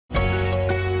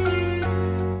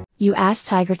You ask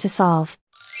Tiger to solve.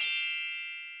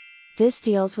 This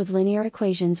deals with linear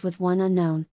equations with one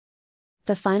unknown.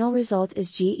 The final result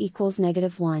is g equals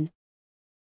 -1.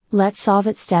 Let's solve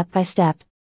it step by step.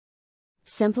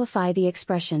 Simplify the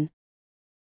expression.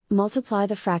 Multiply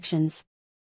the fractions.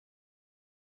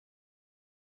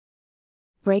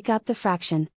 Break up the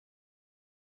fraction.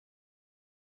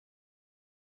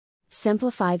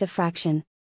 Simplify the fraction.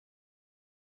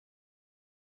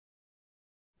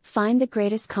 Find the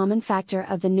greatest common factor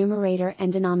of the numerator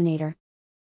and denominator.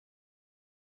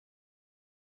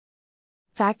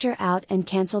 Factor out and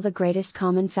cancel the greatest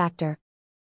common factor.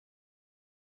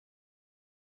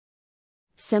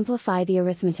 Simplify the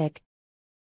arithmetic.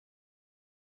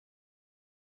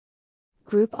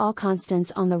 Group all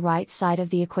constants on the right side of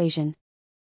the equation.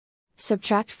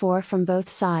 Subtract 4 from both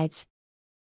sides.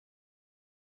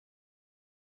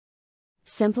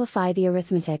 Simplify the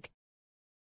arithmetic.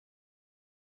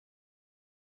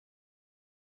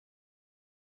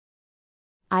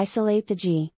 Isolate the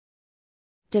g.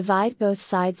 Divide both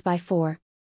sides by 4.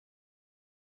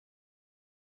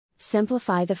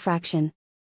 Simplify the fraction.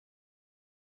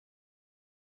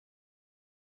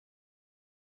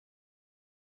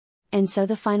 And so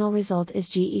the final result is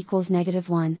g equals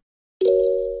 -1.